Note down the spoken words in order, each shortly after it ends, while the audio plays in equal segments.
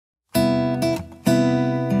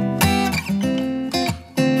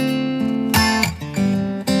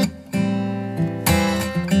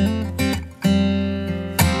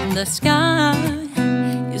the sky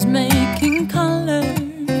is making colors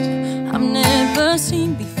I've never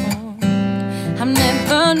seen before, I've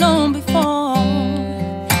never known before.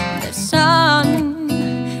 The sun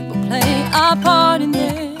will play a part in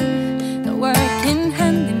there, the working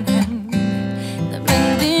hand in hand, the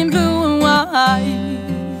blending blue and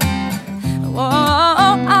white.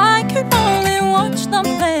 Oh, I could only watch them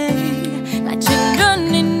play like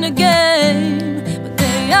children in a game, but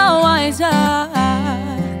they are wiser.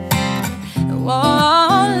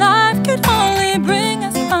 Oh, life could only bring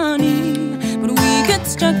us honey, but we get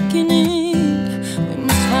stuck in it. We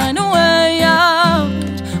must find a way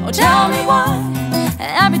out. Oh, tell me why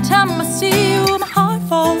every time I see you my heart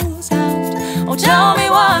falls out. Oh, tell me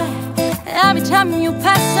why every time you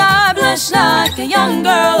pass I blush like a young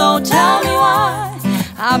girl. Oh, tell me why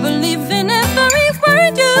I believe in every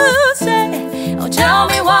word you say. Oh, tell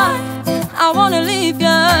me why I wanna leave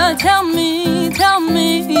you. Tell me, tell me.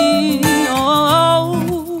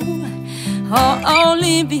 Oh,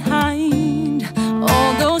 leave behind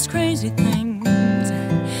all those crazy things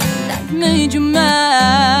that made you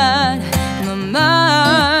mad. My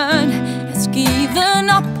mind has given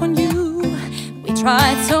up on you. We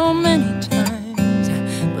tried so many times,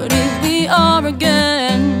 but here we are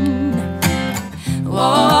again.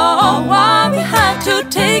 Oh, why we had to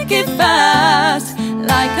take it fast,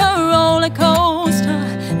 like a roller coaster,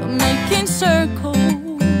 making circles.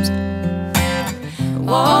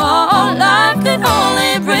 Oh, life could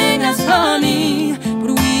only bring us honey,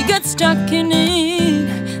 but we get stuck in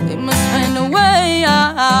it. We must find a way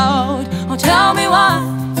out. Oh, tell me why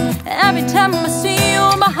every time I see you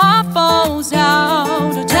my heart falls out.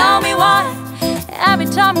 Oh, tell me why every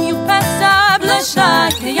time you pass I blush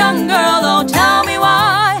like a young girl. Oh, tell me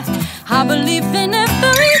why I believe in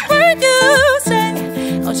every word you say.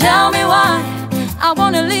 Oh, tell me why I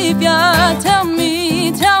wanna leave you. Tell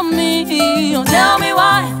me, tell me. Oh, tell me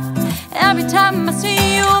why every time I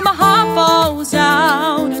see you my heart falls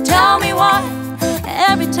out. Oh, tell me why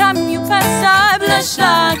every time you pass I blush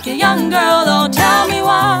like a young girl. Oh, tell me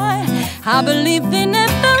why I believe in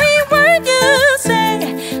every word you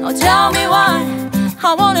say. Oh, tell me why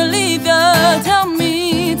I wanna leave you. Tell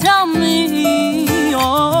me, tell me.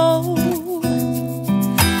 Oh,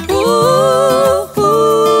 ooh, ooh.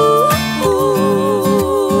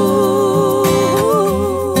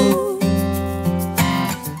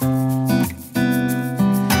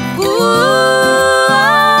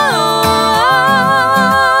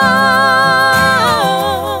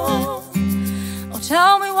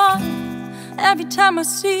 Every time I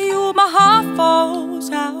see you my heart falls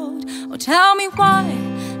out. Oh, tell me why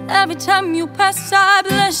every time you pass I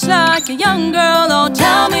blush like a young girl. Oh,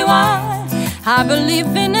 tell me why I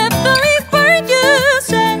believe in every word you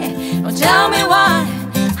say. Oh, tell me why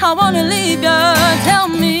I wanna leave you. Tell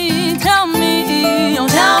me, tell me. Oh,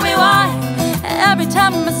 tell me why every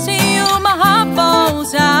time I see you my heart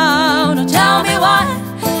falls out. Oh, tell me why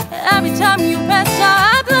every time you pass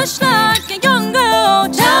I blush like a young girl. Oh,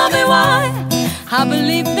 tell me why I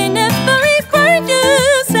believe in every word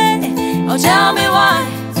you say. Oh, tell me why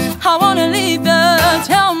I wanna leave you.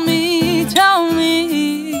 Tell me, tell me.